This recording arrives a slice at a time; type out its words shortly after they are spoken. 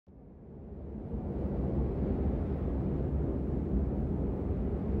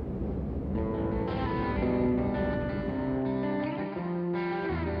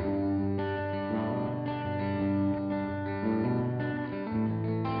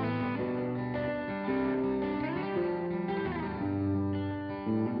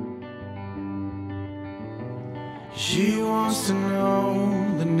She wants to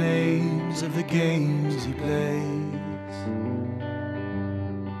know the names of the games he plays.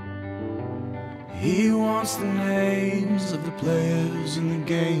 He wants the names of the players in the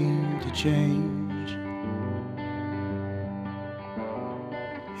game to change.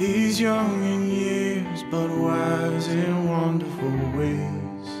 He's young in years, but wise in wonderful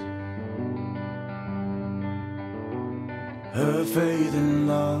ways. Her faith in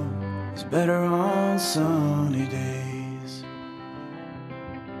love is better on sunny days.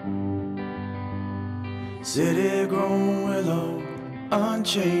 City-grown willow,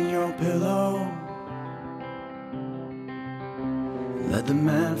 unchain your pillow. Let the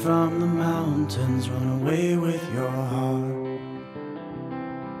man from the mountains run away with your heart.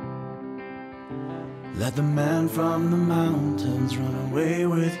 Let the man from the mountains run away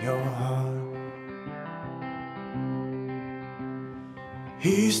with your heart.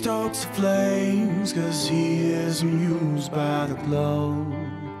 He stokes the flames 'cause he is amused by the glow.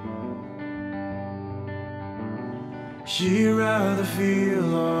 She'd rather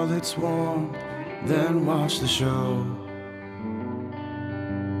feel all its warmth than watch the show.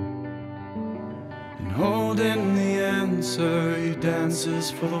 And holding the answer, he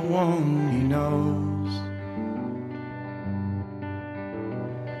dances for the one he knows.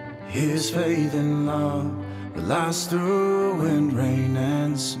 His faith in love will last through wind, rain,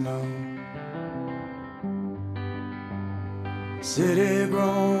 and snow.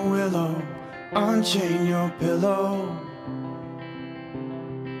 City-grown willow, unchain your pillow.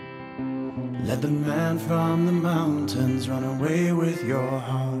 Let the man from the mountains run away with your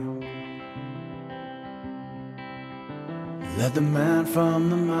heart. Let the man from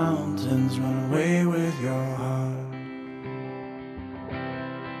the mountains run away with your heart.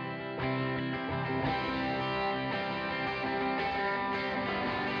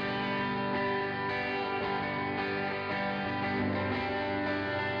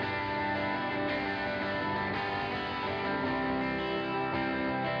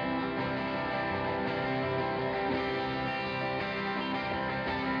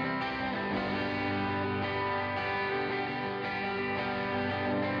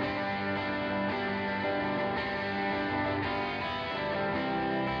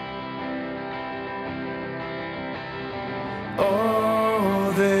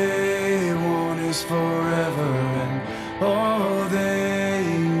 All they want is forever, and all they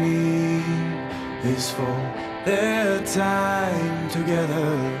need is for their time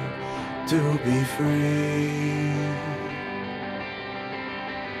together to be free.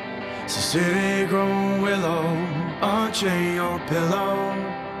 So city-grown willow, unchain your pillow.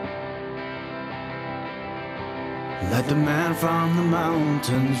 Let the man from the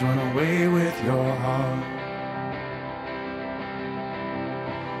mountains run away with your heart.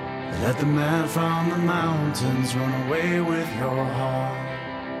 Let the man from the mountains run away with your heart.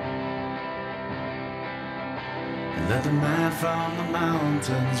 Let the man from the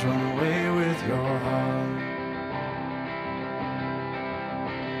mountains run away with your heart.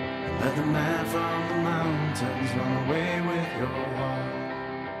 Let the man from the mountains run away with your heart.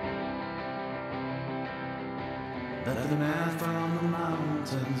 Let the man from the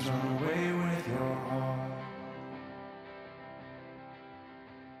mountains run away with your heart.